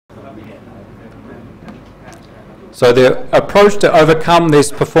So the approach to overcome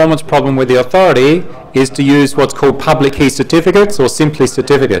this performance problem with the authority is to use what's called public key certificates, or simply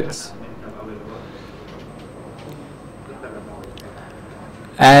certificates.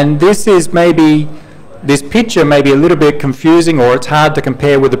 And this picture may be a little bit confusing, or it's hard to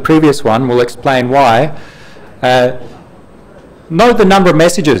compare with the previous one. We'll explain why. Note the number of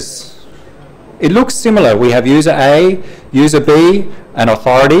messages. It looks similar. We have user A, user B, and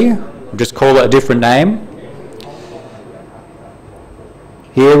authority. We'll just call it a different name.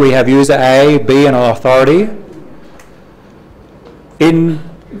 Here we have user A, B, and an authority. In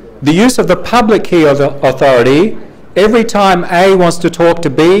the use of the public key of the authority, every time A wants to talk to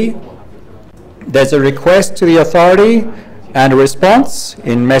B, there's a request to the authority and a response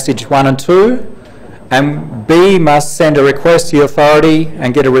in message 1 and 2, and B must send a request to the authority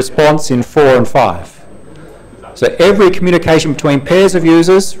and get a response in 4 and 5. So every communication between pairs of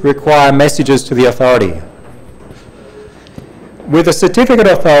users require messages to the authority. With a certificate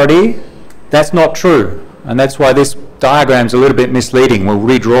authority, that's not true, and that's why this diagram's a little bit misleading. We'll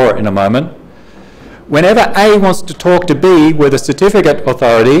redraw it in a moment. Whenever A wants to talk to B with a certificate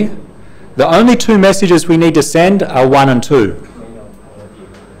authority, the only two messages we need to send are 1 and 2.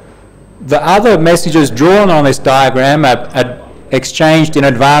 The other messages drawn on this diagram are exchanged in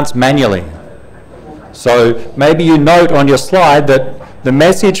advance manually. So maybe you note on your slide that the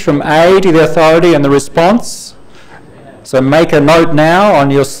message from A to the authority and the response, so make a note now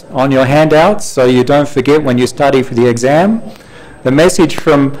on your handouts so you don't forget when you study for the exam. The message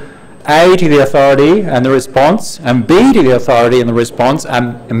from A to the authority and the response, and B to the authority and the response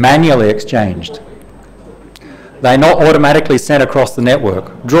are manually exchanged. They're not automatically sent across the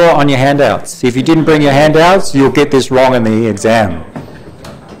network. Draw on your handouts. If you didn't bring your handouts, you'll get this wrong in the exam.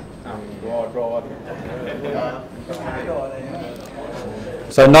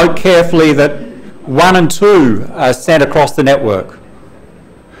 So note carefully that 1 and 2 are sent across the network,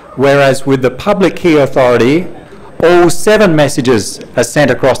 whereas with the public key authority, all 7 messages are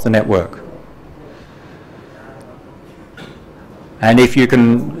sent across the network. And if you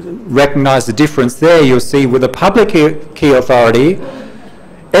can recognize the difference there, you'll see with the public key authority,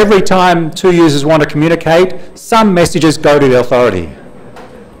 every time 2 users want to communicate, some messages go to the authority.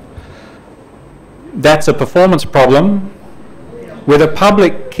 That's a performance problem. With a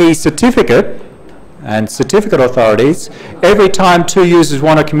public key certificate and certificate authorities, every time 2 users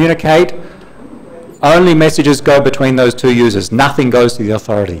want to communicate, only messages go between those 2 users. Nothing goes to the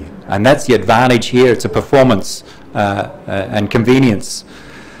authority. And that's the advantage here. It's a performance and convenience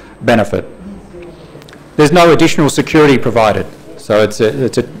benefit. There's no additional security provided. So it's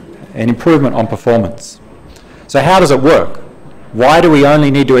an improvement on performance. So how does it work? Why do we only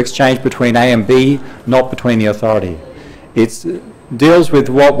need to exchange between A and B, not between the authority? It deals with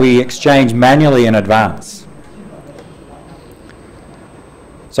what we exchange manually in advance.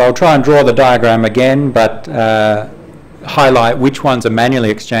 So I'll try and draw the diagram again, but highlight which ones are manually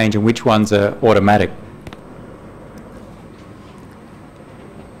exchanged and which ones are automatic.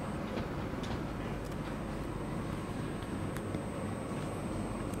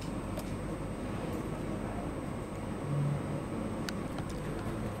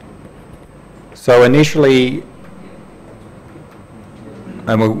 So initially,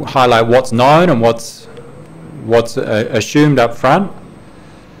 and we'll highlight what's known and what's assumed up front.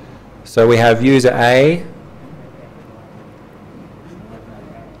 So we have user A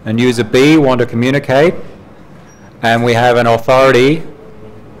and user B want to communicate, and we have an authority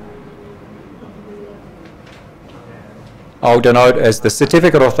I'll denote as the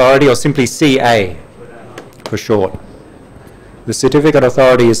certificate authority, or simply CA for short. The certificate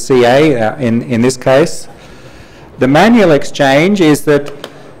authority is CA in this case. The manual exchange is that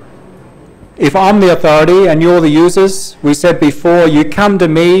if I'm the authority and you're the users, we said before, you come to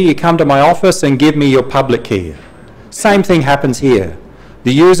me, you come to my office and give me your public key. Same thing happens here.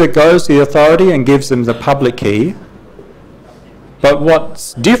 The user goes to the authority and gives them the public key. But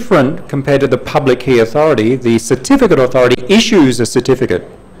what's different compared to the public key authority, the certificate authority issues a certificate.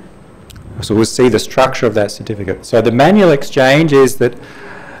 So we'll see the structure of that certificate. So the manual exchange is that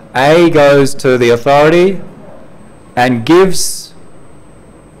A goes to the authority and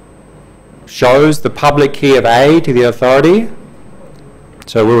shows the public key of A to the authority.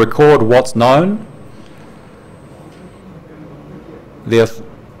 So we'll record what's known. Let's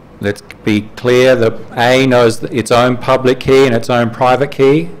be clear that A knows its own public key and its own private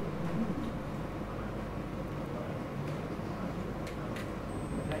key.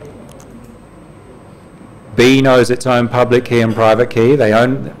 B knows its own public key and private key. They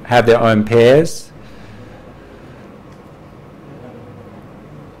have their own pairs.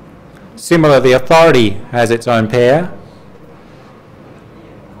 Similar, the authority has its own pair.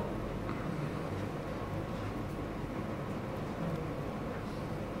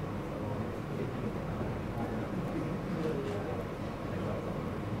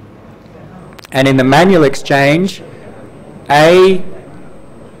 And in the manual exchange, A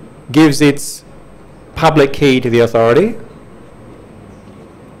gives its public key to the authority,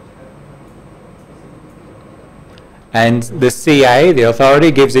 and the CA, the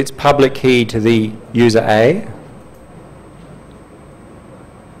authority, gives its public key to the user A.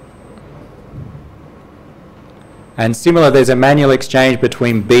 And similar, there's a manual exchange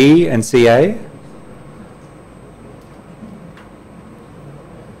between B and CA.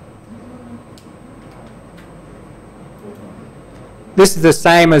 This is the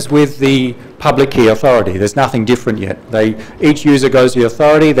same as with the public key authority. There's nothing different yet. Each user goes to the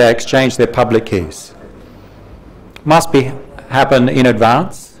authority, they exchange their public keys. Must happen in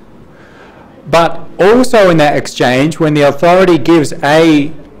advance. But also in that exchange, when the authority gives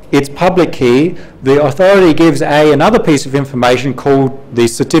A its public key, the authority gives A another piece of information called the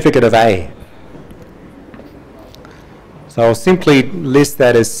certificate of A. So I'll simply list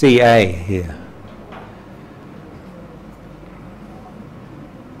that as CA here.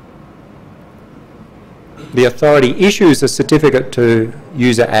 The authority issues a certificate to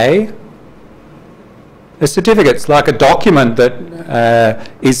user A. A certificate's like a document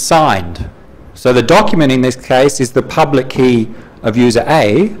that is signed. So the document in this case is the public key of user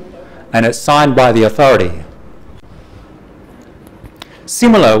A, and it's signed by the authority.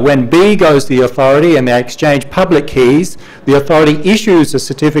 Similar, when B goes to the authority and they exchange public keys, the authority issues a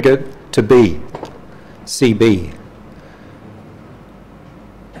certificate to B, CB.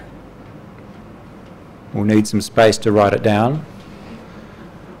 We'll need some space to write it down.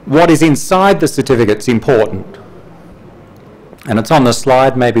 What is inside the certificate is important. And it's on the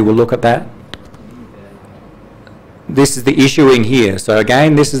slide, maybe we'll look at that. This is the issuing here. So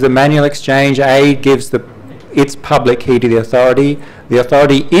again, this is the manual exchange. A gives its public key to the authority. The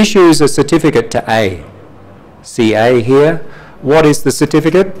authority issues a certificate to A. CA here. What is the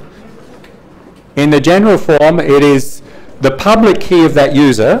certificate? In the general form, it is the public key of that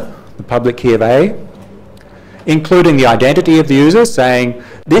user, the public key of A, including the identity of the user, saying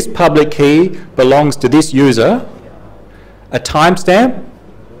this public key belongs to this user, a timestamp,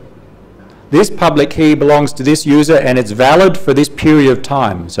 this public key belongs to this user and it's valid for this period of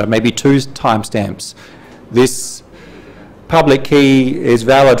time, so maybe 2 timestamps. This public key is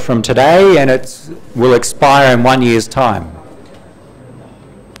valid from today and it will expire in 1 year's time.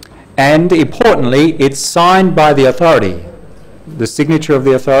 And importantly, it's signed by the authority. The signature of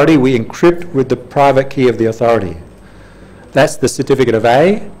the authority we encrypt with the private key of the authority. That's the certificate of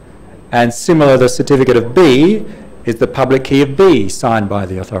A, and similar, the certificate of B is the public key of B signed by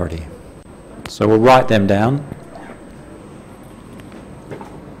the authority. So we'll write them down.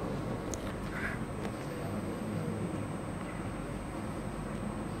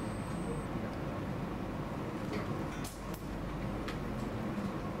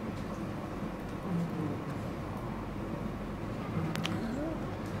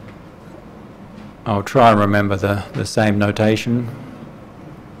 I'll try and remember the same notation.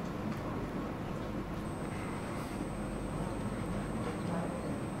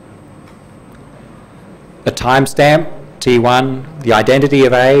 A timestamp, T1, the identity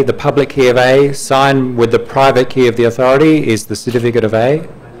of A, the public key of A, signed with the private key of the authority is the certificate of A,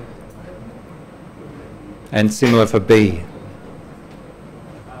 and similar for B.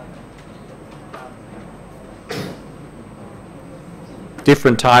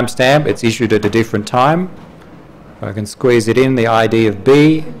 Different timestamp, it's issued at a different time. I can squeeze it in, the ID of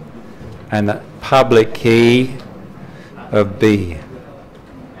B and the public key of B.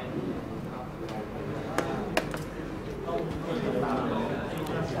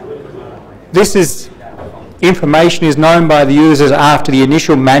 This is information is known by the users after the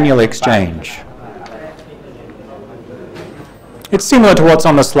initial manual exchange. It's similar to what's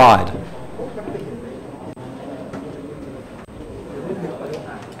on the slide.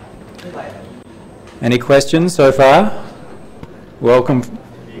 Any questions so far? Welcome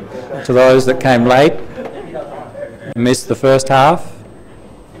to those that came late and missed the first half.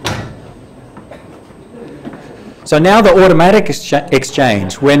 So now the automatic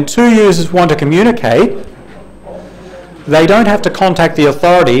exchange. When 2 users want to communicate, they don't have to contact the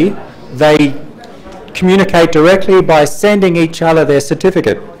authority. They communicate directly by sending each other their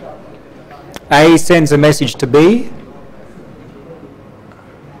certificate. A sends a message to B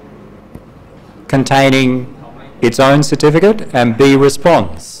containing its own certificate, and B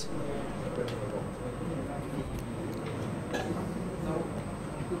responds.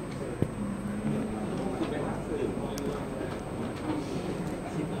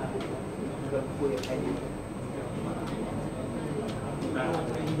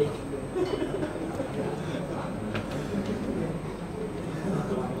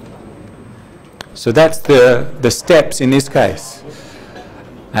 So that's the steps in this case.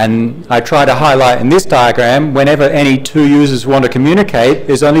 And I try to highlight in this diagram, whenever any two users want to communicate,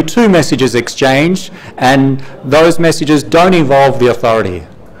 there's only two messages exchanged, and those messages don't involve the authority.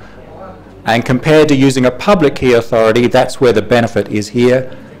 And compared to using a public key authority, that's where the benefit is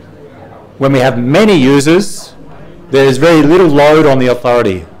here. When we have many users, there is very little load on the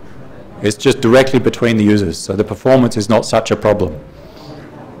authority. It's just directly between the users, so the performance is not such a problem.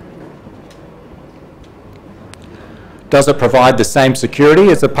 Does it provide the same security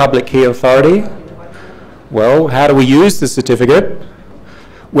as the public key authority? Well, how do we use the certificate?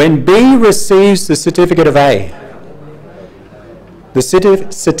 When B receives the certificate of A, the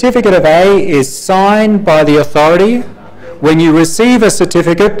certificate of A is signed by the authority. When you receive a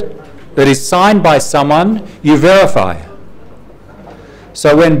certificate that is signed by someone, you verify.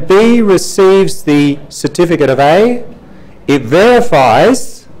 So when B receives the certificate of A, it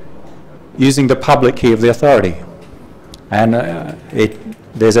verifies using the public key of the authority. And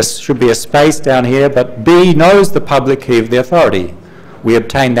should be a space down here, but B knows the public key of the authority. We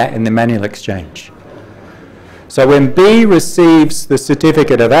obtained that in the manual exchange. So when B receives the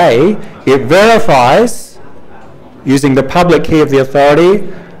certificate of A, it verifies, using the public key of the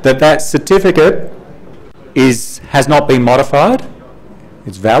authority, that that certificate has not been modified,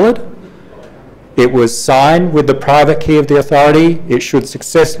 it's valid. It was signed with the private key of the authority. It should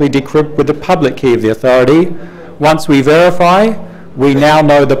successfully decrypt with the public key of the authority. Once we verify, we now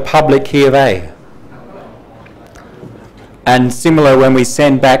know the public key of A. And similar when we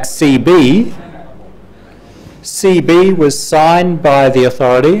send back CB, CB was signed by the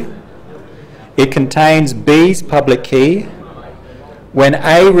authority. It contains B's public key. When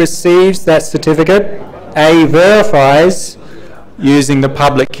A receives that certificate, A verifies using the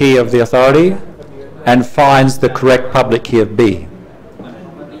public key of the authority and finds the correct public key of B.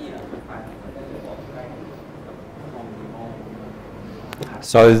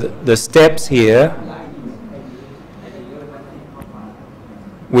 So the steps here,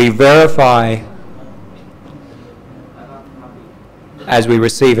 we verify as we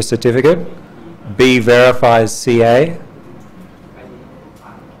receive a certificate. B verifies CA.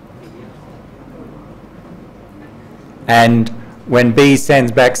 And when B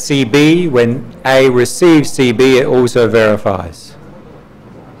sends back CB, when A receives CB, it also verifies.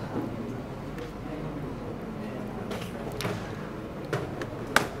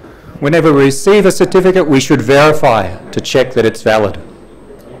 Whenever we receive a certificate, we should verify to check that it's valid.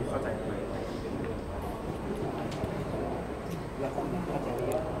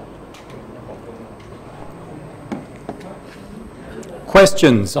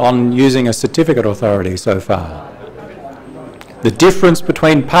 Questions on using a certificate authority so far? The difference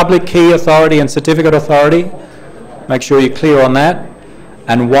between public key authority and certificate authority, make sure you're clear on that,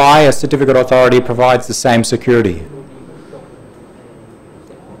 and why a certificate authority provides the same security.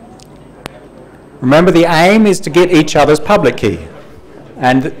 Remember, the aim is to get each other's public key,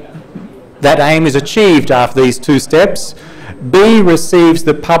 and that aim is achieved after these two steps. B receives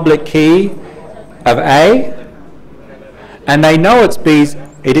the public key of A, and they know it's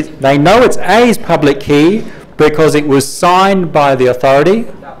A's public key because it was signed by the authority,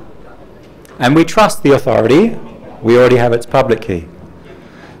 and we trust the authority. We already have its public key.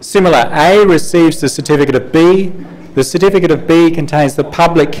 Similar, A receives the certificate of B. The certificate of B contains the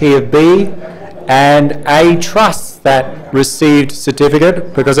public key of B, and A trusts that received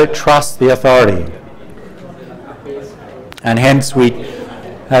certificate because it trusts the authority. And hence we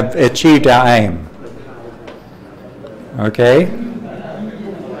have achieved our aim. Okay?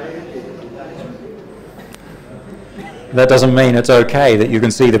 That doesn't mean it's okay that you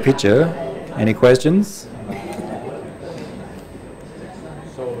can see the picture. Any questions?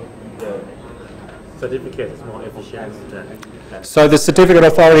 So the certificate is more efficient than... So the certificate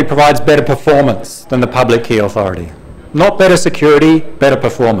authority provides better performance than the public key authority. Not better security, better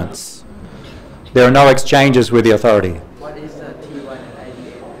performance. There are no exchanges with the authority. What is T1 and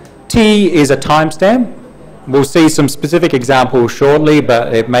ID? T is a timestamp. We'll see some specific examples shortly,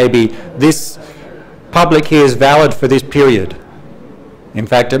 but it may be this public key is valid for this period. In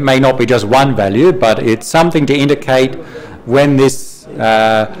fact, it may not be just one value, but it's something to indicate when this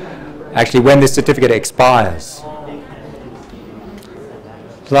when this certificate expires.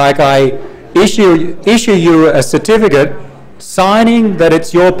 Like I issue you a certificate signing that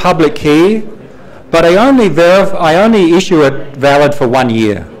it's your public key, but I only issue it valid for 1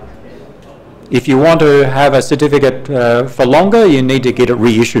 year. If you want to have a certificate for longer, you need to get it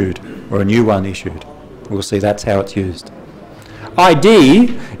reissued or a new one issued. We'll see that's how it's used.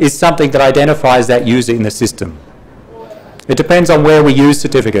 ID is something that identifies that user in the system. It depends on where we use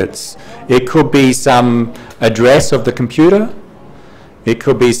certificates. It could be some address of the computer. It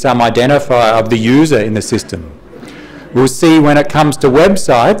could be some identifier of the user in the system. We'll see when it comes to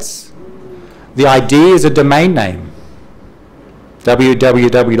websites, the ID is a domain name.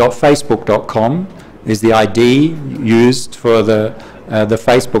 www.facebook.com is the ID used for the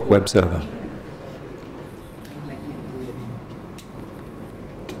Facebook web server.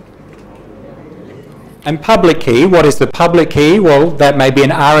 And public key, what is the public key? Well, that may be an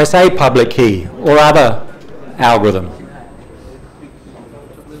RSA public key or other algorithm.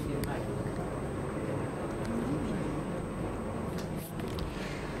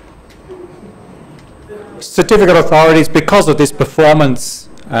 Certificate authorities, because of this performance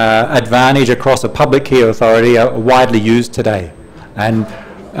advantage across a public key authority, are widely used today. And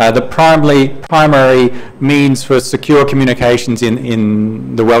the primary means for secure communications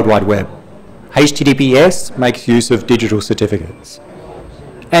in the World Wide Web. HTTPS makes use of digital certificates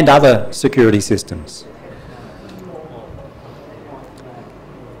and other security systems.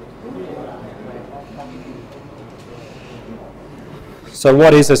 So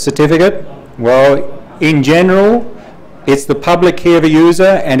what is a certificate? Well, in general, it's the public key of a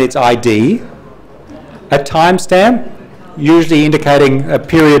user and its ID, a timestamp, usually indicating a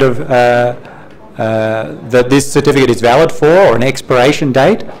period of that this certificate is valid for, or an expiration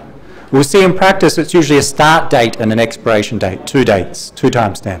date. We'll see in practice it's usually a start date and an expiration date, 2 dates, 2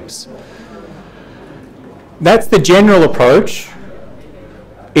 timestamps. That's the general approach.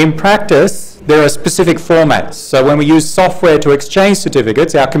 In practice, there are specific formats. So when we use software to exchange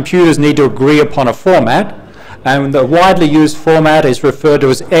certificates, our computers need to agree upon a format, and the widely used format is referred to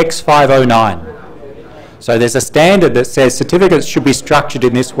as X509. So there's a standard that says certificates should be structured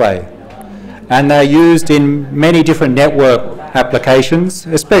in this way. And they're used in many different network applications,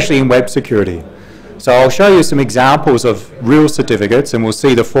 especially in web security. So I'll show you some examples of real certificates and we'll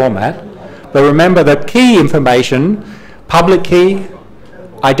see the format. But remember the key information, public key,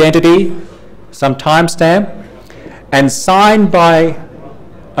 identity, some timestamp, and signed by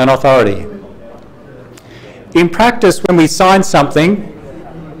an authority. In practice, when we sign something,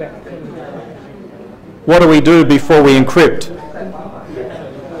 what do we do before we encrypt?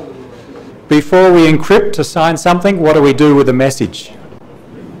 Before we encrypt to sign something, what do we do with the message?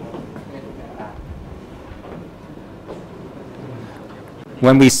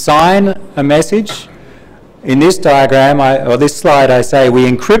 When we sign a message, in this diagram, or this slide, I say we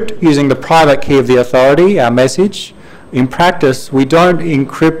encrypt using the private key of the authority, our message. In practice, we don't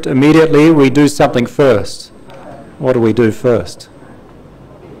encrypt immediately, we do something first. What do we do first?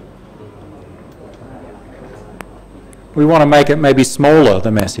 We want to make it maybe smaller,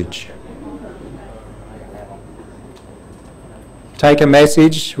 the message. Take a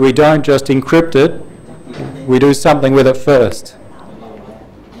message, we don't just encrypt it, we do something with it first.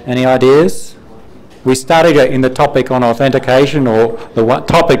 Any ideas? We studied it in the topic on authentication, or the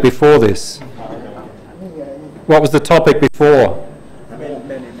topic before this. What was the topic before?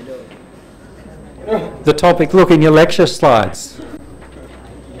 The topic, look in your lecture slides.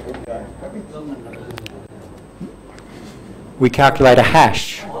 We calculate a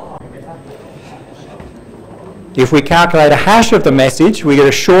hash. If we calculate a hash of the message, we get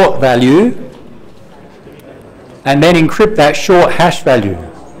a short value and then encrypt that short hash value.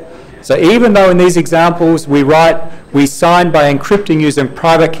 So even though in these examples we sign by encrypting using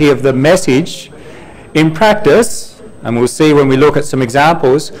private key of the message, in practice, and we'll see when we look at some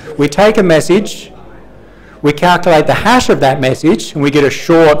examples, we take a message, we calculate the hash of that message, and we get a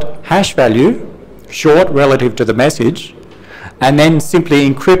short hash value, short relative to the message, and then simply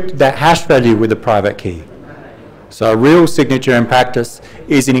encrypt that hash value with the private key. So a real signature in practice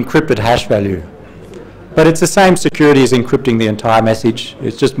is an encrypted hash value. But it's the same security as encrypting the entire message.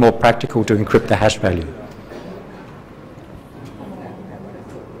 It's just more practical to encrypt the hash value.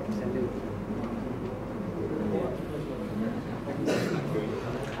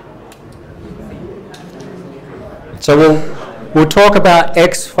 So we'll talk about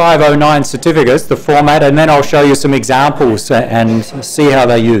X509 certificates, the format, and then I'll show you some examples and see how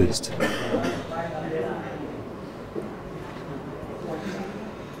they're used.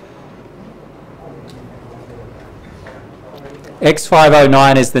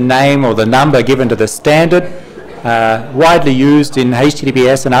 X509 is the name or the number given to the standard, widely used in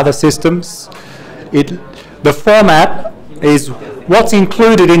HTTPS and other systems. The format is what's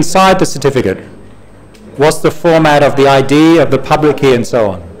included inside the certificate. What's the format of the ID, of the public key, and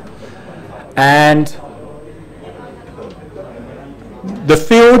so on. And the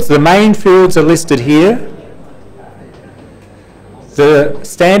fields, the main fields are listed here. The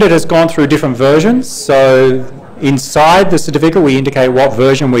standard has gone through different versions, so Inside the certificate, we indicate what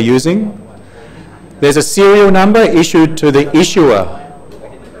version we're using. There's a serial number issued to the issuer.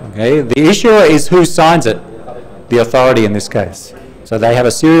 Okay, the issuer is who signs it, the authority in this case. So they have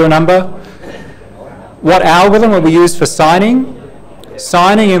a serial number. What algorithm will we use for signing?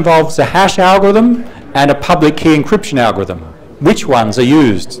 Signing involves a hash algorithm and a public key encryption algorithm. Which ones are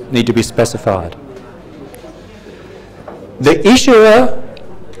used need to be specified. The issuer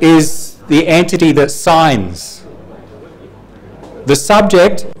is the entity that signs. The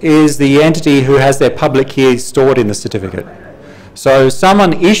subject is the entity who has their public key stored in the certificate. So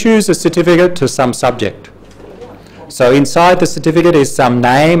someone issues a certificate to some subject. So inside the certificate is some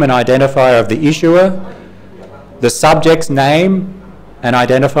name and identifier of the issuer, the subject's name and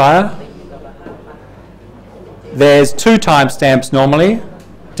identifier. There's 2 timestamps normally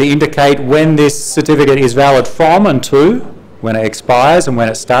to indicate when this certificate is valid from and to, when it expires and when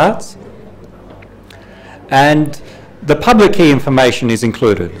it starts. And the public key information is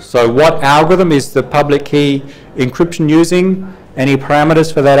included. So what algorithm is the public key encryption using, any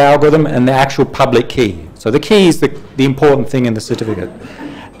parameters for that algorithm, and the actual public key. So the key is the important thing in the certificate.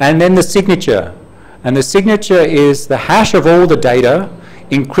 And then the signature. And the signature is the hash of all the data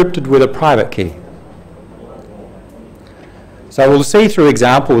encrypted with a private key. So we'll see through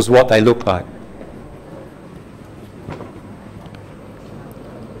examples what they look like.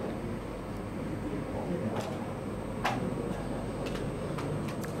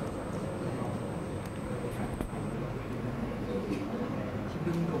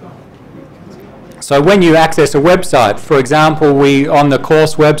 So when you access a website, for example, on the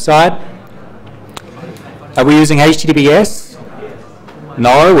course website, are we using HTTPS?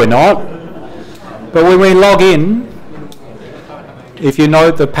 No, we're not. But when we log in, if you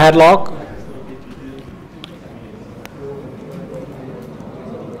note the padlock,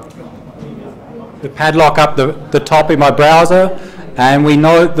 up the top in my browser, and we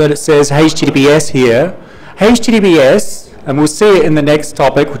note that it says HTTPS here. HTTPS, and we'll see it in the next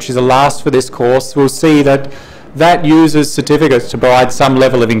topic, which is the last for this course, we'll see that that uses certificates to provide some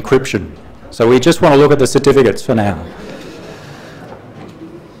level of encryption. So we just want to look at the certificates for now.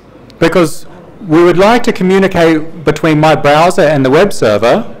 Because we would like to communicate between my browser and the web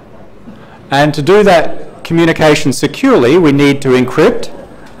server, and to do that communication securely, we need to encrypt,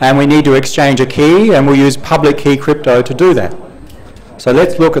 and we need to exchange a key, and we'll use public key crypto to do that. So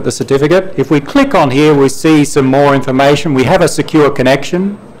let's look at the certificate. If we click on here, we see some more information. We have a secure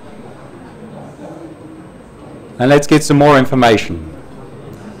connection. And let's get some more information.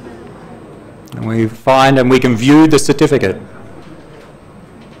 And we find and we can view the certificate.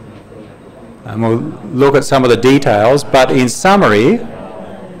 And we'll look at some of the details, but in summary,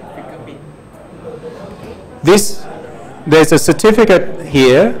 there's a certificate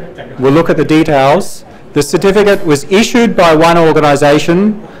here. We'll look at the details. The certificate was issued by one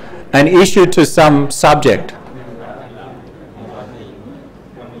organisation and issued to some subject.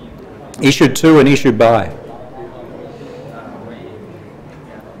 Issued to and issued by.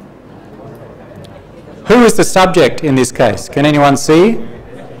 Who is the subject in this case? Can anyone see?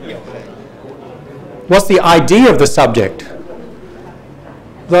 What's the ID of the subject?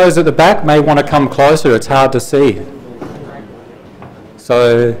 Those at the back may want to come closer. It's hard to see.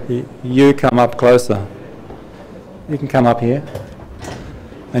 So you come up closer. You can come up here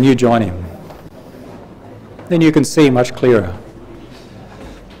and you join him. Then you can see much clearer.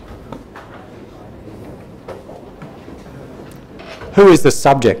 Who is the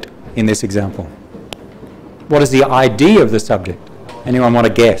subject in this example? What is the ID of the subject? Anyone want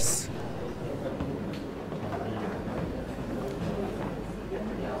to guess?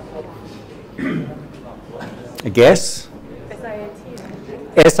 A guess?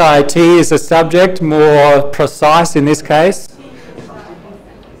 SIT is the subject, more precise in this case.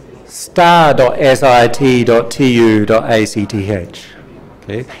 star.sit.tu.acth.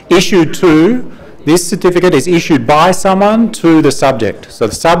 Okay. Issued to, this certificate is issued by someone to the subject. So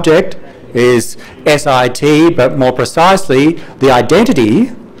the subject is SIT, but more precisely, the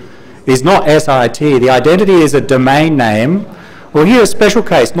identity is not SIT. The identity is a domain name. Well, here a special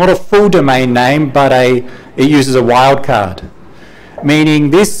case, not a full domain name, but it uses a wildcard. Meaning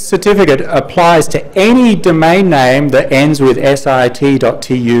this certificate applies to any domain name that ends with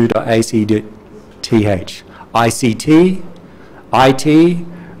sit.tu.acth, ICT, IT,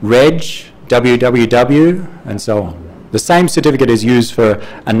 reg, www, and so on. The same certificate is used for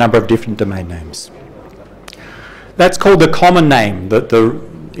a number of different domain names. That's called the common name.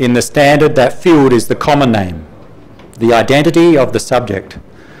 In the standard, that field is the common name, the identity of the subject.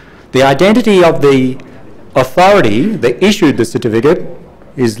 The identity of the authority that issued the certificate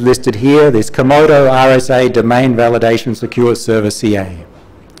is listed here. There's Komodo RSA Domain Validation Secure Server CA.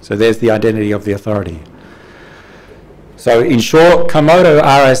 So there's the identity of the authority. So in short, Komodo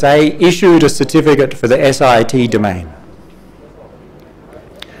RSA issued a certificate for the SIT domain.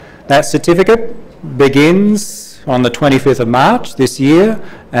 That certificate begins on the 25th of March this year,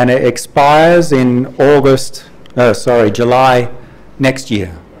 and it expires in July next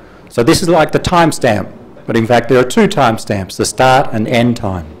year. So this is like the timestamp, but in fact there are two timestamps, the start and end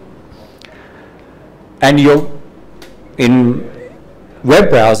time. And in web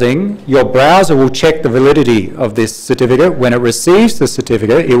browsing, your browser will check the validity of this certificate. When it receives the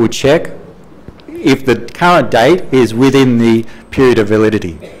certificate, it will check if the current date is within the period of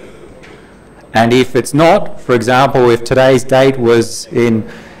validity. And if it's not, for example, if today's date was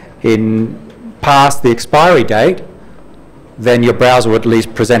past the expiry date, then your browser will at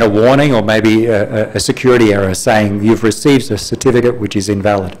least present a warning or maybe a security error saying you've received a certificate which is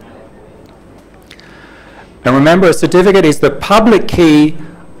invalid. And remember, a certificate is the public key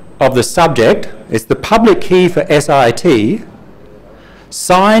of the subject. It's the public key for SIT,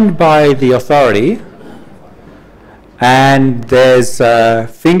 signed by the authority, and there's a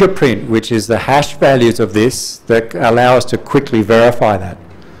fingerprint, which is the hash values of this that allow us to quickly verify that.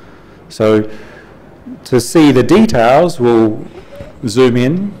 So to see the details, we'll zoom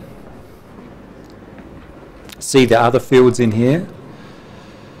in, see the other fields in here.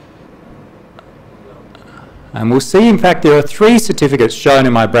 And we'll see, in fact, there are 3 certificates shown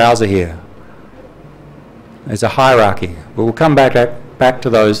in my browser here. There's a hierarchy, but we'll come back to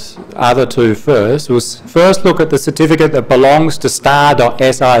those other 2 first. We'll first look at the certificate that belongs to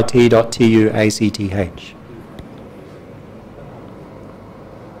star.sit.tu.acth.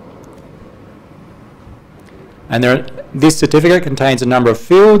 And this certificate contains a number of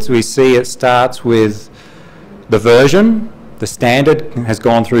fields. We see it starts with the version. The standard has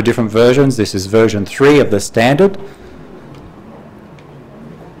gone through different versions. This is version 3 of the standard.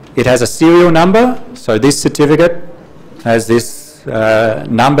 It has a serial number, so this certificate has this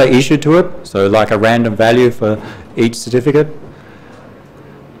number issued to it, so like a random value for each certificate.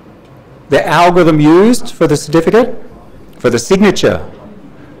 The algorithm used for the certificate, for the signature.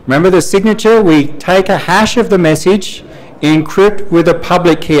 Remember the signature? We take a hash of the message, encrypt with a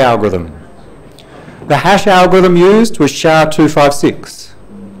public key algorithm. The hash algorithm used was SHA-256.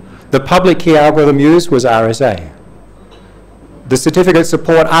 The public key algorithm used was RSA. The certificates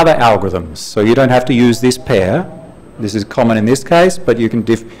support other algorithms, so you don't have to use this pair. This is common in this case, but you can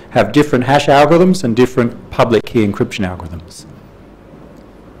have different hash algorithms and different public key encryption algorithms.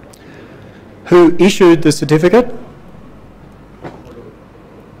 Who issued the certificate?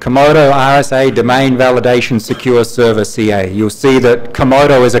 Komodo RSA Domain Validation Secure Server CA. You'll see that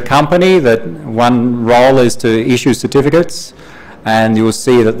Komodo is a company that one role is to issue certificates, and you'll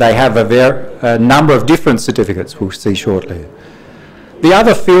see that they have a number of different certificates we'll see shortly. The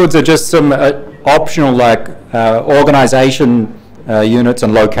other fields are just some optional like organization units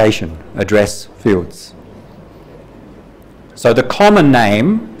and location address fields. So the common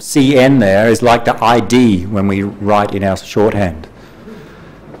name, CN there, is like the ID when we write in our shorthand.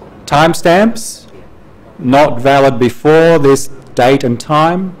 Timestamps, not valid before this date and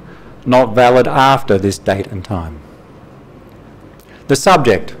time, not valid after this date and time. The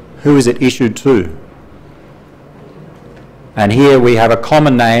subject, who is it issued to? And here we have a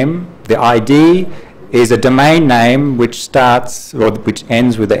common name. The ID is a domain name which starts or which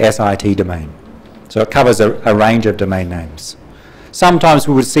ends with the SIT domain. So it covers a range of domain names. Sometimes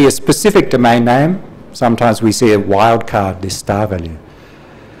we would see a specific domain name, sometimes we see a wildcard, this star value.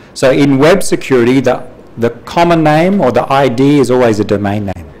 So in web security, the common name or the ID is always a domain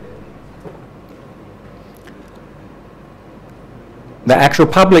name. The actual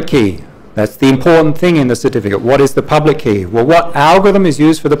public key, that's the important thing in the certificate. What is the public key? Well, what algorithm is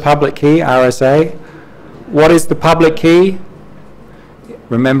used for the public key, RSA? What is the public key?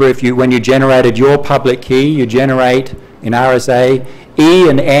 Remember, when you generated your public key, you generate in RSA E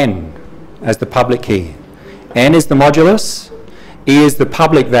and N as the public key. N is the modulus. E is the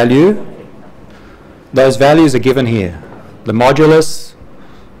public value. Those values are given here. The modulus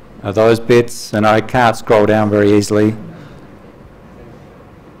are those bits, and I can't scroll down very easily.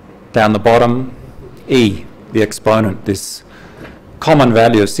 Down the bottom, E, the exponent, this common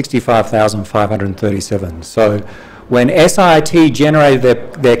value of 65,537. So when SIT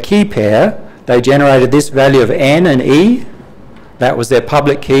generated their key pair, they generated this value of N and E. That was their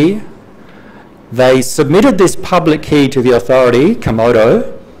public key. They submitted this public key to the authority,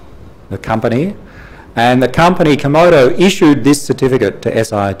 Komodo, the company, and the company, Komodo, issued this certificate to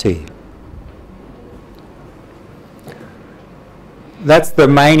SIT. that's the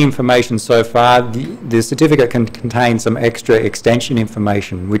main information so far. The certificate can contain some extra extension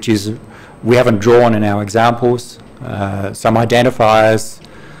information, which is we haven't drawn in our examples, some identifiers.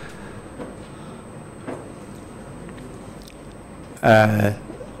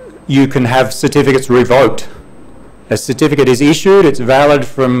 You can have certificates revoked. A certificate is issued, it's valid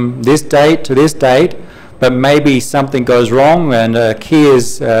from this date to this date, but maybe something goes wrong and a key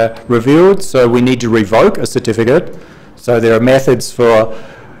is revealed, so we need to revoke a certificate. So there are methods for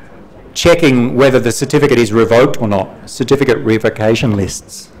checking whether the certificate is revoked or not, certificate revocation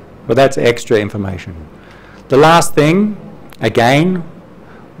lists. Well, that's extra information. The last thing, again,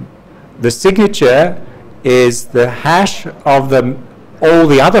 the signature is the hash of all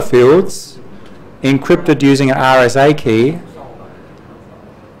the other fields encrypted using an RSA key.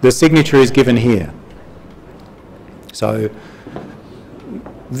 The signature is given here. So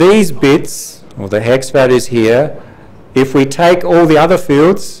these bits, or the hex values here, if we take all the other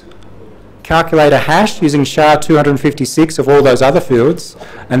fields, calculate a hash using SHA-256 of all those other fields,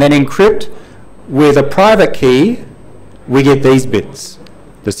 and then encrypt with a private key, we get these bits,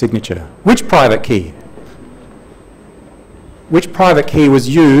 the signature. Which private key? Which private key was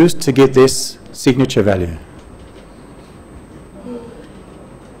used to get this signature value?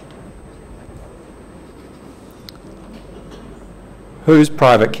 Whose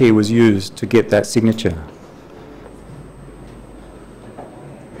private key was used to get that signature?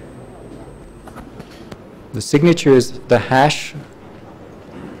 The signature is the hash,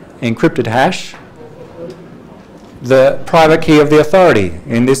 encrypted hash, the private key of the authority,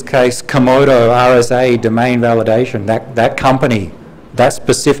 in this case Komodo RSA domain validation, that company, that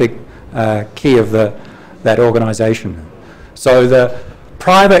specific key of that organization. So the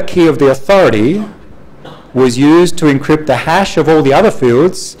private key of the authority was used to encrypt the hash of all the other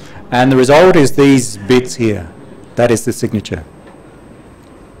fields, and the result is these bits here. That is the signature.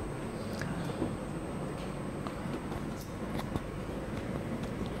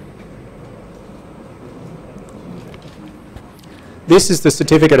 This is the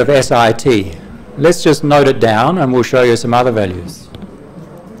certificate of SIT. Let's just note it down and we'll show you some other values.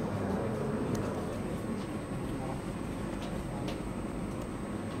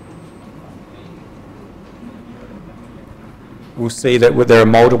 We'll see that there are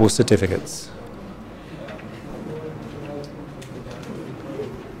multiple certificates.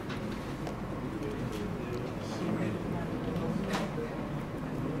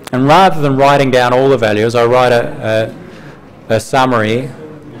 And rather than writing down all the values, I write a summary.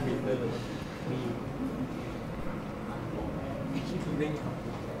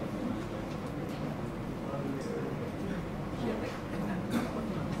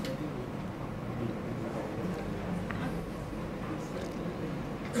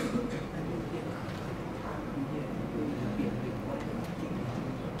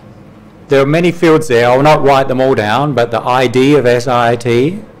 There are many fields there. I will not write them all down, but the ID of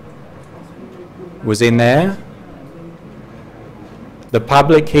SIT was in there. The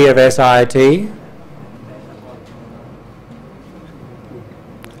public key of SIT.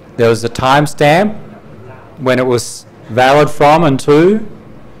 There was a timestamp when it was valid from and to.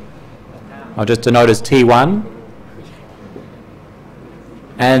 I'll just denote as T1.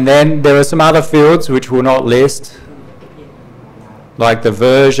 And then there are some other fields which we'll not list, like the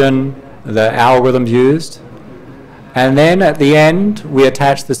version, the algorithm used. And then at the end we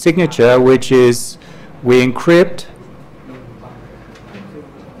attach the signature, which is we encrypt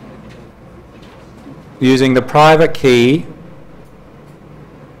using the private key.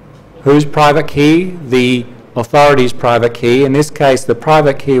 Whose private key? The authority's private key. In this case the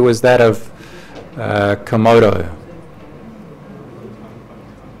private key was that of Komodo.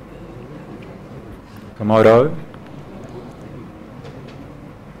 Komodo.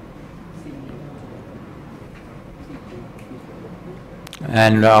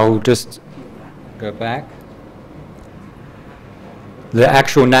 And I'll just go back. The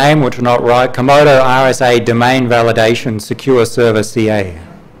actual name, which will not write, Komodo RSA Domain Validation Secure Server CA.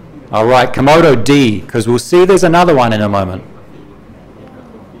 I'll write Komodo D, because we'll see there's another one in a moment.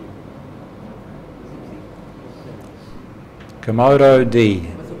 Komodo D.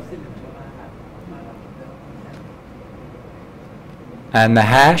 And the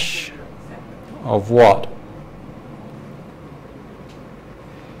hash of what?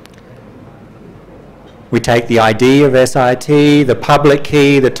 We take the ID of SIT, the public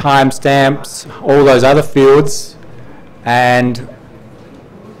key, the timestamps, all those other fields, and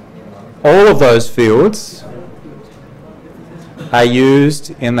all of those fields are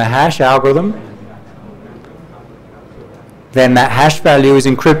used in the hash algorithm. Then that hash value is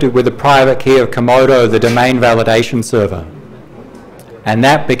encrypted with the private key of Komodo, the domain validation server. And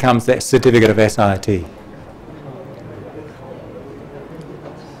that becomes the certificate of SIT.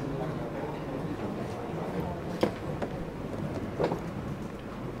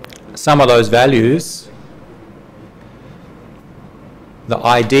 Some of those values, the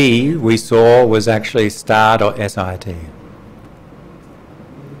ID we saw was actually star.sit,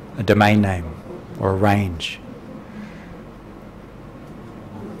 a domain name or a range.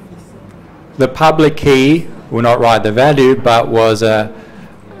 The public key will not write the value, but was a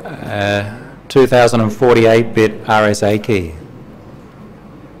 2048-bit RSA key.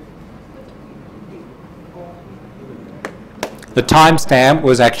 The timestamp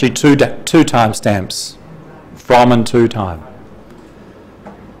was actually two timestamps, from and to time.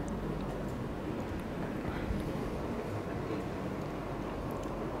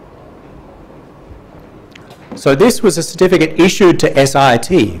 So this was a certificate issued to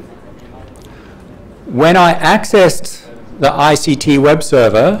SIT. When I accessed the ICT web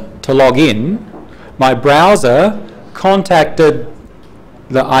server to log in, my browser contacted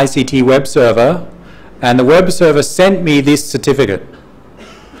the ICT web server, and the web server sent me this certificate.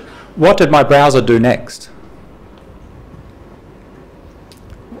 What did my browser do next?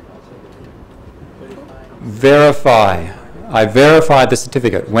 Verify. I verified the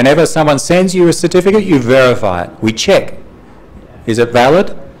certificate. Whenever someone sends you a certificate, you verify it. We check. Is it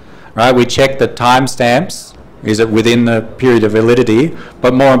valid? Right? We check the timestamps. Is it within the period of validity?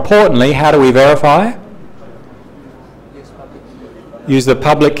 But more importantly, how do we verify? Use the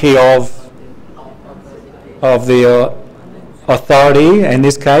public key of the authority, in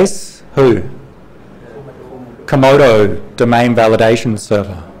this case, who? Komodo domain validation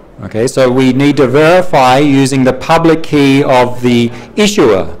server. Okay, so we need to verify using the public key of the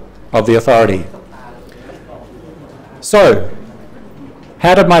issuer of the authority. So,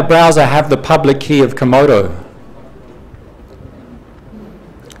 how did my browser have the public key of Komodo?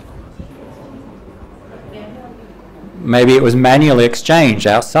 Maybe it was manually exchanged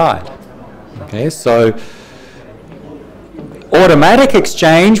outside. Okay, so automatic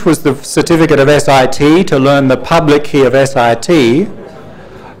exchange was the certificate of SIT to learn the public key of SIT,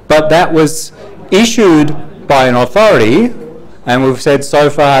 but that was issued by an authority, and we've said so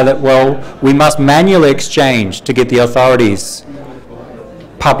far that, well, we must manually exchange to get the authority's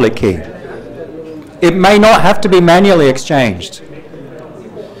public key. It may not have to be manually exchanged.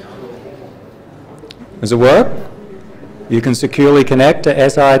 Does it work? You can securely connect to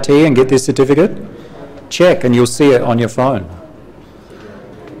SIT and get this certificate. Check and you'll see it on your phone.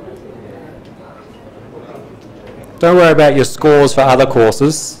 Don't worry about your scores for other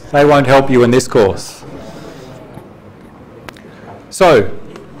courses. They won't help you in this course. So,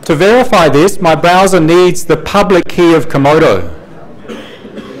 to verify this, my browser needs the public key of Komodo.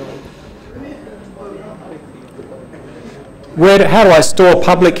 How do I store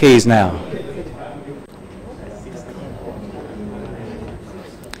public keys now?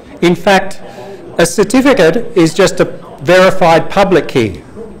 In fact, a certificate is just a verified public key.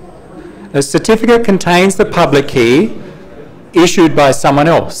 A certificate contains the public key issued by someone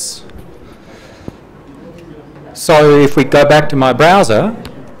else. So if we go back to my browser,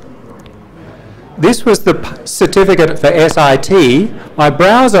 this was the certificate for SIT. My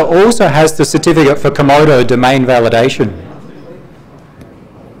browser also has the certificate for Komodo domain validation.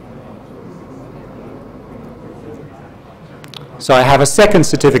 So I have a second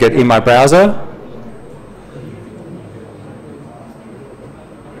certificate in my browser.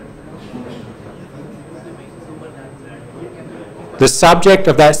 The subject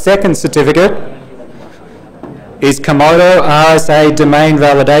of that second certificate is Komodo RSA Domain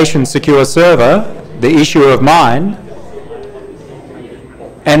Validation Secure Server, the issuer of mine.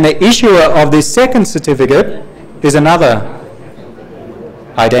 And the issuer of this second certificate is another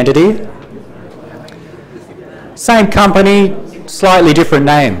identity. Same company, slightly different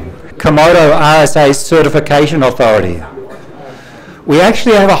name. Komodo RSA Certification Authority. We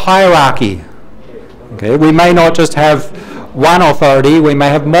actually have a hierarchy. Okay? We may not just have one authority, we may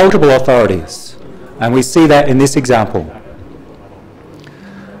have multiple authorities. And we see that in this example.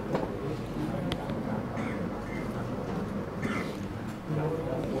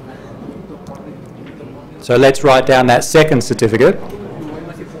 So let's write down that second certificate.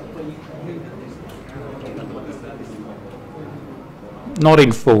 Not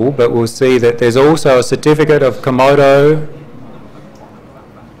in full, but we'll see that there's also a certificate of Komodo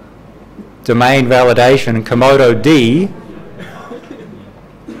domain validation, Komodo D,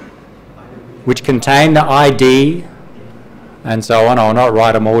 which contain the ID and so on. I'll not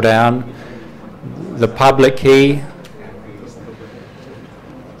write them all down. The public key,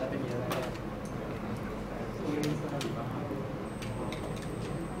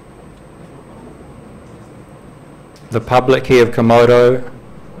 the public key of Komodo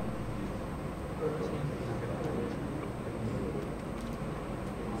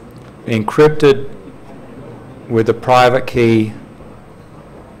encrypted with the private key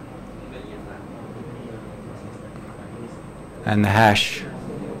and the hash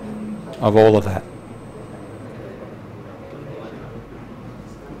of all of that.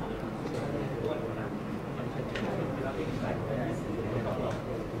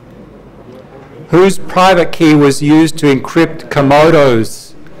 Whose private key was used to encrypt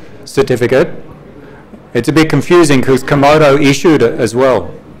Komodo's certificate? It's a bit confusing because Komodo issued it as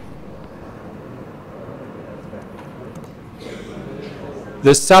well.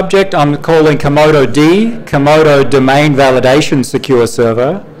 The subject I'm calling Komodo D, Komodo Domain Validation Secure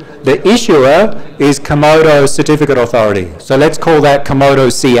Server. The issuer is Komodo Certificate Authority. So let's call that Komodo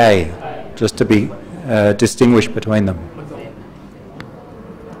CA, just to be distinguished between them.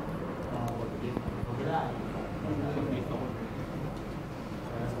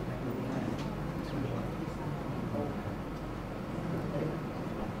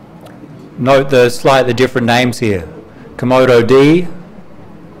 Note the slightly different names here. Komodo D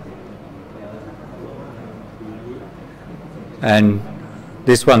and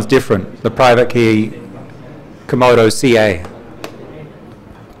this one's different, the private key Komodo CA.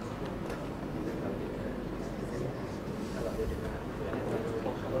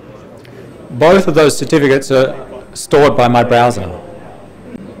 Both of those certificates are stored by my browser.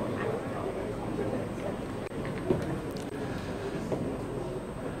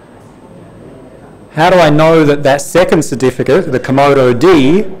 How do I know that that second certificate, the Komodo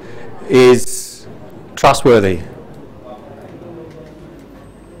D, is trustworthy?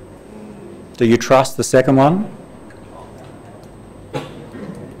 Do you trust the second one?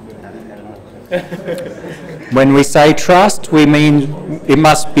 When we say trust, we mean it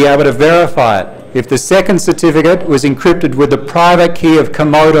must be able to verify it. If the second certificate was encrypted with the private key of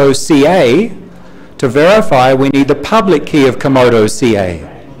Komodo CA, to verify we need the public key of Komodo CA.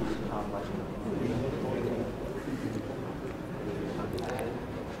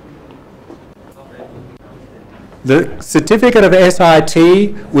 The certificate of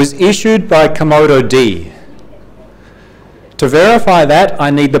SIT was issued by Komodo D. To verify that,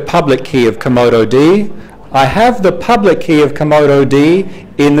 I need the public key of Komodo D. I have the public key of Komodo D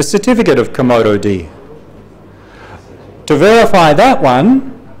in the certificate of Komodo D. To verify that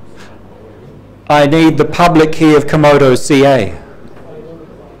one, I need the public key of Komodo CA.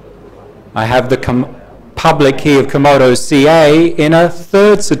 I have the public key of Komodo CA in a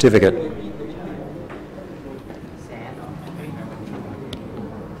third certificate.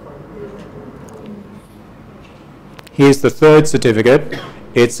 Here's the third certificate.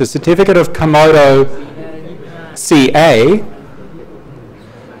 It's a certificate of Komodo CA.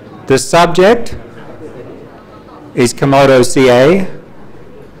 The subject is Komodo CA.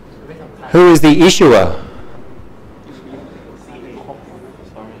 Who is the issuer?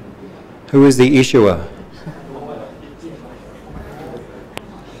 Who is the issuer?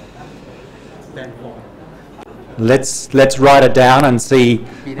 Let's write it down and see.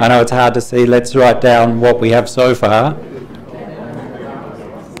 I know it's hard to see. Let's write down what we have so far.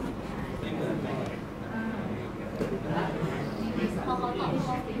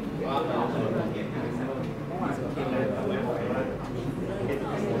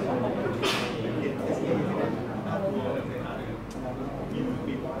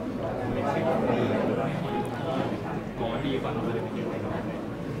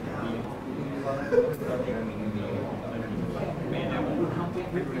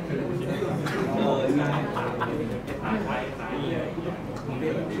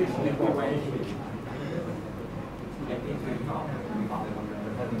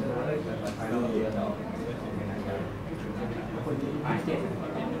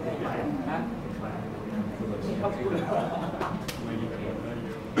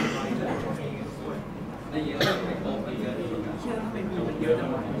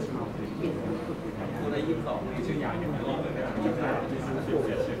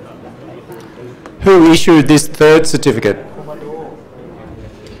 Who issued this third certificate?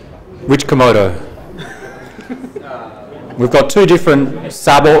 Which Komodo? We've got two different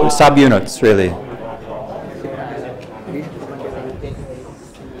subunits, really.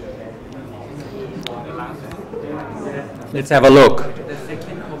 Let's have a look.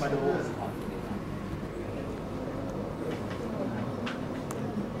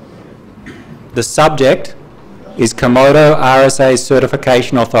 The subject is Komodo RSA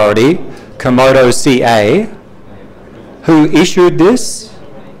Certification Authority, Komodo CA. Who issued this?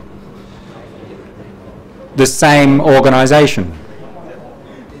 The same organization.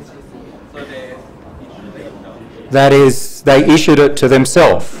 That is, they issued it to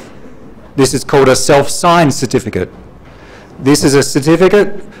themselves. This is called a self-signed certificate. This is a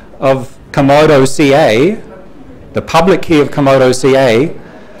certificate of Komodo CA, the public key of Komodo CA,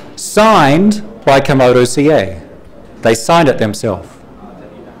 signed by Komodo CA. They signed it themselves.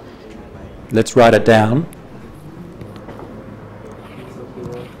 Let's write it down.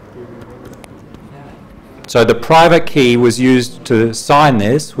 So the private key was used to sign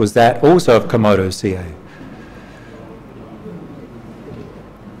this, was that also of Komodo CA.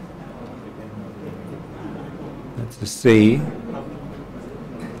 That's a C.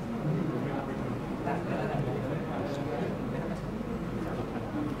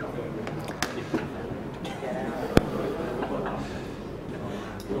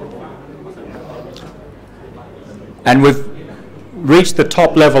 And we've reached the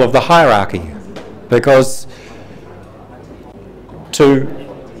top level of the hierarchy, because to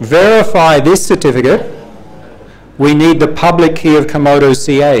verify this certificate, we need the public key of Komodo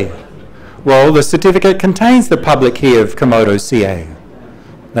CA. Well, the certificate contains the public key of Komodo CA.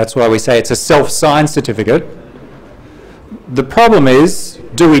 That's why we say it's a self-signed certificate. The problem is,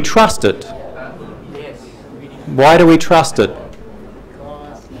 do we trust it? Why do we trust it?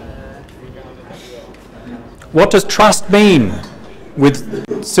 What does trust mean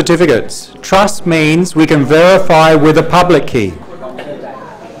with certificates? Trust means we can verify with a public key.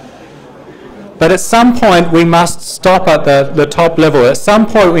 But at some point we must stop at the top level. At some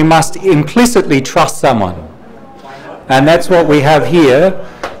point we must implicitly trust someone. And that's what we have here.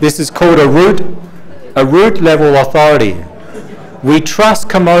 This is called a root level authority. We trust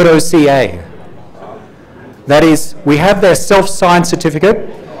Komodo CA. That is, we have their self-signed certificate.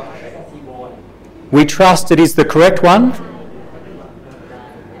 We trust it is the correct one.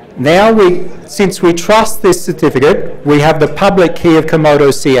 Now, since we trust this certificate, we have the public key of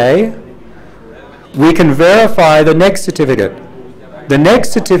Komodo CA. We can verify the next certificate. The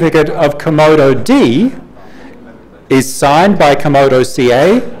next certificate of Komodo D is signed by Komodo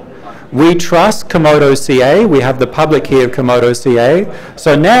CA. We trust Komodo CA. We have the public key of Komodo CA.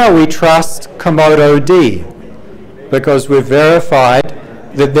 So now we trust Komodo D because we've verified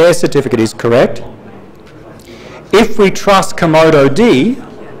that their certificate is correct. If we trust Komodo D,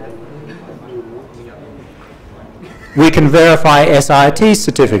 we can verify SIT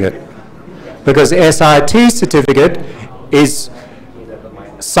certificate, because SIT certificate is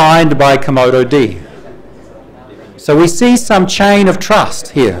signed by Komodo D. So we see some chain of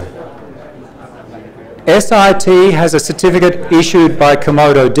trust here. SIT has a certificate issued by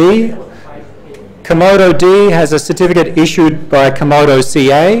Komodo D. Komodo D has a certificate issued by Komodo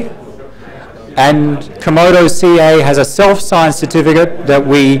CA. And Komodo CA has a self-signed certificate that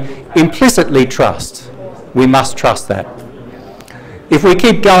we implicitly trust. We must trust that. If we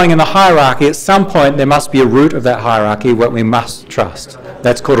keep going in the hierarchy, at some point there must be a root of that hierarchy what we must trust.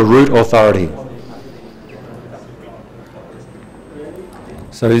 That's called a root authority.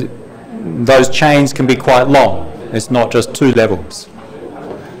 So those chains can be quite long. It's not just two levels.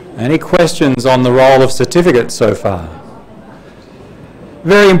 Any questions on the role of certificates so far?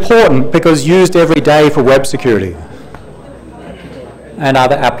 Very important because used every day for web security and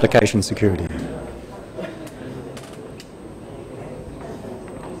other application security.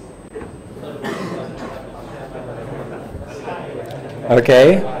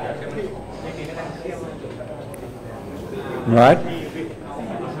 Okay. Right?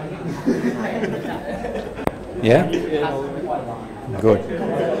 Yeah? Good.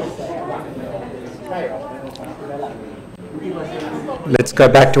 Let's go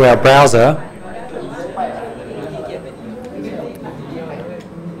back to our browser.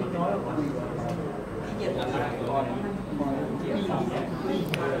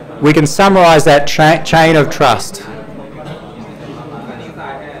 We can summarize that chain of trust.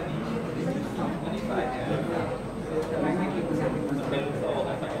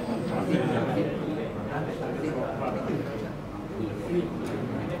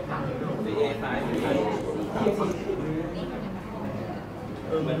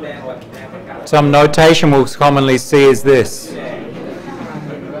 Some notation we'll commonly see is this.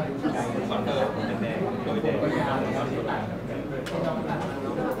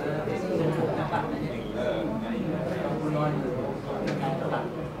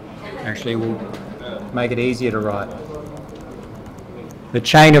 Actually, we'll make it easier to write. The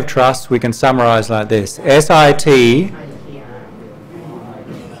chain of trust we can summarize like this. SIT,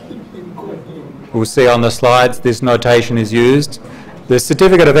 we'll see on the slides this notation is used. The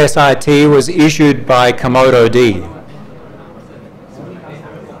certificate of SIT was issued by Komodo D.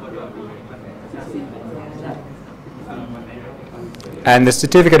 And the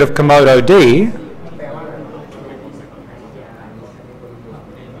certificate of Komodo D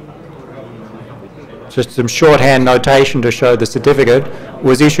just some shorthand notation to show the certificate,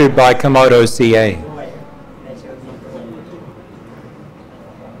 was issued by Komodo CA.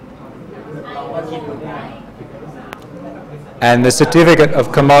 And the certificate of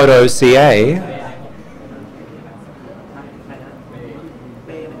Komodo CA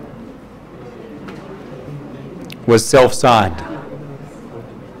was self-signed.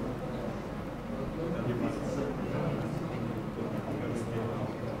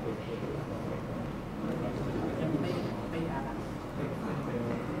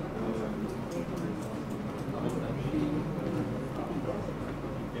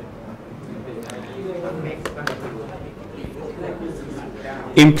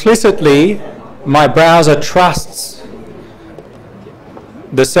 Implicitly, my browser trusts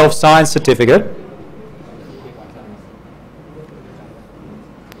the self-signed certificate.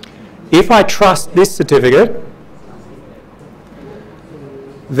 If I trust this certificate,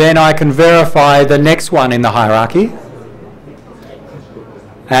 then I can verify the next one in the hierarchy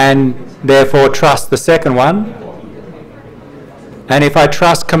and therefore trust the second one. And if I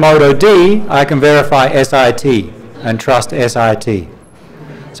trust Komodo D, I can verify SIT and trust SIT.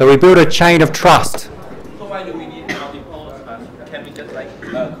 So we build a chain of trust. So why do we need multiple trusts? Can we just like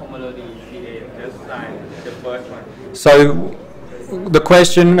Komodo D, CA, just sign the first one? So the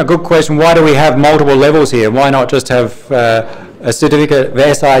question, a good question, why do we have multiple levels here? Why not just have a certificate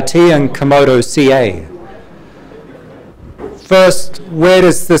of SIT and Komodo CA? First, where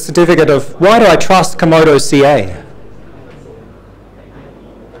does the certificate of, why do I trust Komodo CA?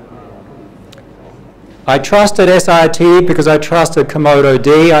 I trusted SIT because I trusted Komodo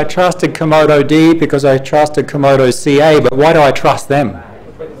D. I trusted Komodo D because I trusted Komodo CA, but why do I trust them?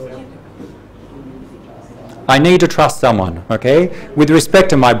 I need to trust someone, okay? With respect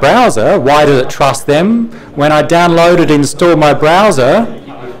to my browser, why does it trust them? When I downloaded and installed my browser,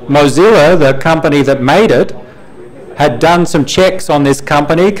 Mozilla, the company that made it, had done some checks on this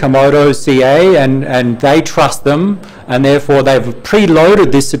company, Komodo CA, and they trust them, and therefore they've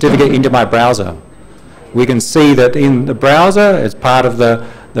preloaded this certificate into my browser. We can see that in the browser, as part of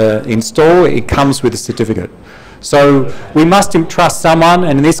the install, it comes with a certificate. So we must trust someone,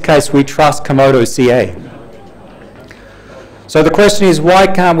 and in this case we trust Komodo CA. So the question is, why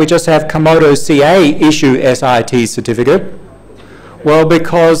can't we just have Komodo CA issue SIT certificate? Well,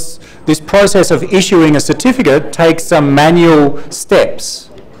 because this process of issuing a certificate takes some manual steps.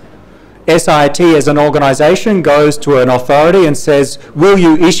 SIT as an organisation goes to an authority and says, will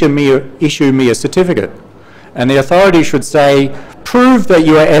you issue me a certificate? And the authority should say, prove that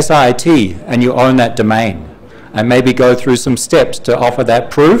you are SIT and you own that domain, and maybe go through some steps to offer that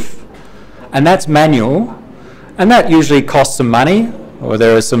proof. And that's manual, and that usually costs some money, or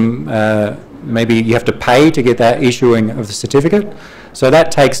there are some, maybe you have to pay to get that issuing of the certificate. So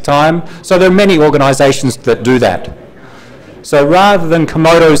that takes time. So there are many organisations that do that. So rather than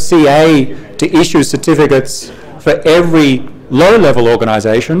Komodo CA to issue certificates for every low-level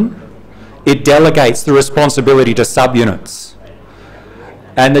organisation, it delegates the responsibility to subunits.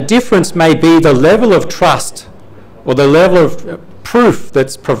 And the difference may be the level of trust or the level of proof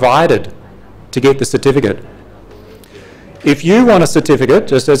that's provided to get the certificate. If you want a certificate,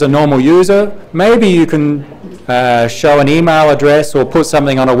 just as a normal user, maybe you can show an email address or put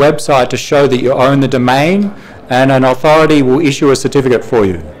something on a website to show that you own the domain, and an authority will issue a certificate for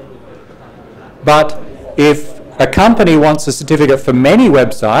you. But if a company wants a certificate for many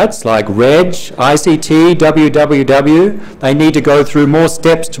websites like Reg, ICT, www, they need to go through more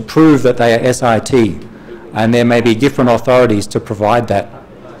steps to prove that they are SIT, and there may be different authorities to provide that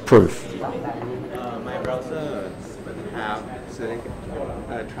proof. My browser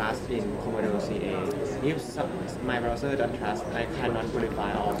have trust in Komodo CA. If my browser doesn't trust, I cannot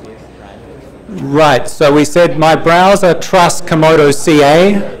verify all this, right? Right, so we said my browser trusts Komodo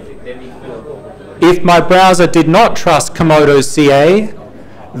CA. If my browser did not trust Komodo CA,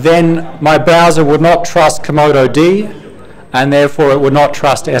 then my browser would not trust Komodo D, and therefore it would not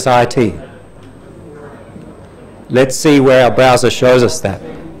trust SIT. Let's see where our browser shows us that.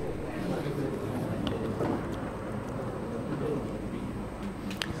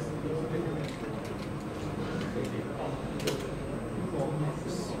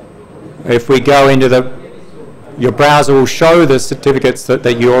 If we go into your browser will show the certificates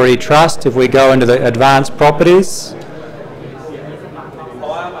that you already trust. If we go into the advanced properties,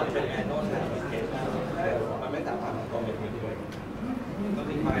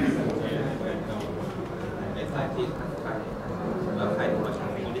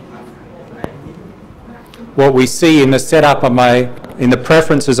 what we see in the setup of in the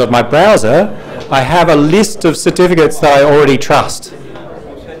preferences of my browser, I have a list of certificates that I already trust.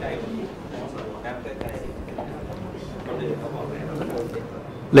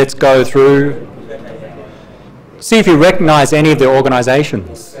 let's go through, see if you recognize any of the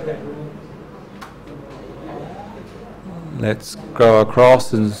organizations. Let's go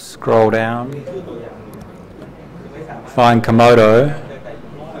across and scroll down. Find Komodo.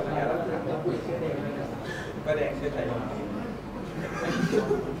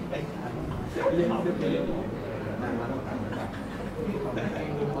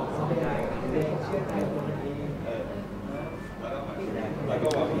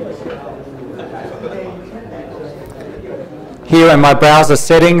 Here in my browser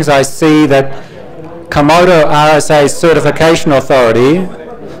settings, I see that Komodo RSA Certification Authority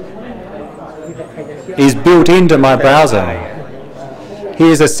is built into my browser.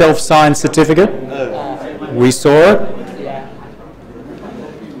 Here's a self-signed certificate. We saw it.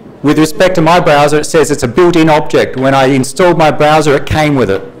 With respect to my browser, it says it's a built-in object. When I installed my browser, it came with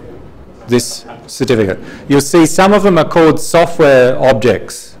it, this certificate. You'll see some of them are called software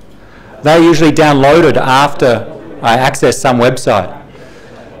objects. They're usually downloaded after I access some website.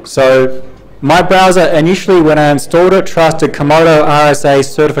 So my browser initially, when I installed it, trusted Komodo RSA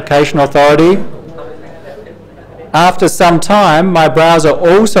Certification Authority. After some time, my browser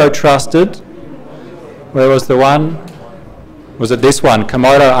also trusted, where was the one? Was it this one?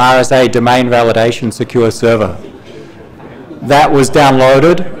 Komodo RSA Domain Validation Secure Server. That was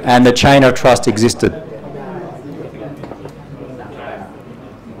downloaded and the chain of trust existed.